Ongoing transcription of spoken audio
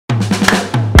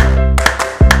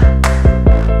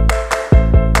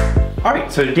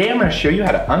So today I'm gonna show you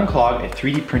how to unclog a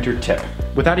 3D printer tip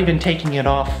without even taking it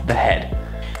off the head.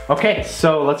 Okay,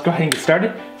 so let's go ahead and get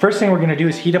started. First thing we're gonna do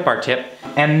is heat up our tip,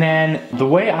 and then the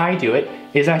way I do it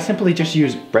is I simply just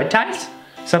use bread ties,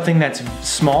 something that's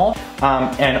small,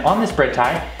 and on this bread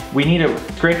tie, we need to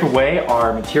scrape away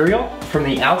our material. From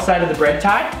the outside of the bread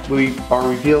tie, we are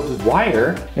revealed with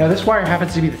wire. Now this wire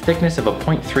happens to be the thickness of a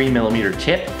 0.3 millimeter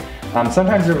tip.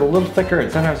 Sometimes they're a little thicker and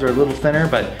sometimes they're a little thinner,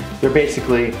 but they're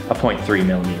basically a 0.3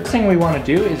 millimeter. First thing we want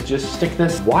to do is just stick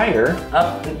this wire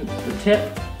up the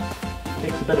tip.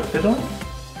 Takes a bit of fiddling,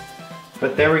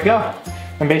 but there we go.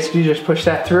 And basically just push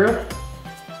that through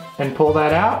and pull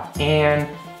that out and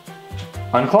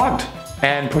unclogged.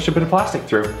 And push a bit of plastic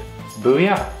through.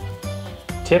 Booyah.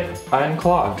 Tip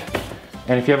unclogged.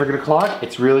 And if you ever get a clog,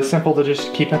 it's really simple to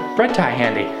just keep a bread tie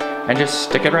handy and just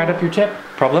stick it right up your tip.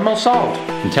 Problemo solved.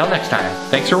 Until next time,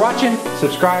 thanks for watching.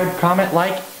 Subscribe, comment,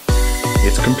 like.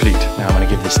 It's complete. Now I'm gonna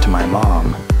give this to my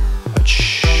mom, but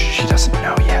shh, she doesn't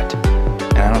know yet.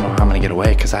 And I don't know how I'm gonna get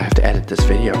away because I have to edit this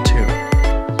video too.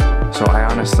 So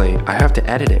I have to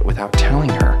edit it without telling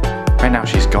her. Right now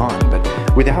she's gone,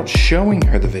 but without showing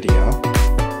her the video.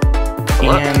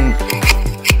 Look. And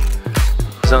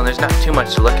So there's not too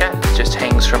much to look at. It just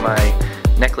hangs from my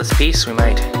necklace piece. We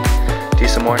might do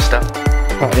some more stuff.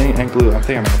 oh, I didn't add glue. I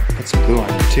think I'm gonna put some glue on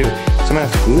it too. So I'm gonna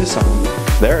have to glue this on.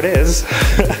 There it is.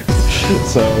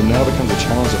 So now it becomes a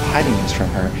challenge of hiding this from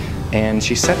her. And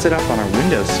she sets it up on our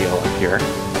windowsill up here.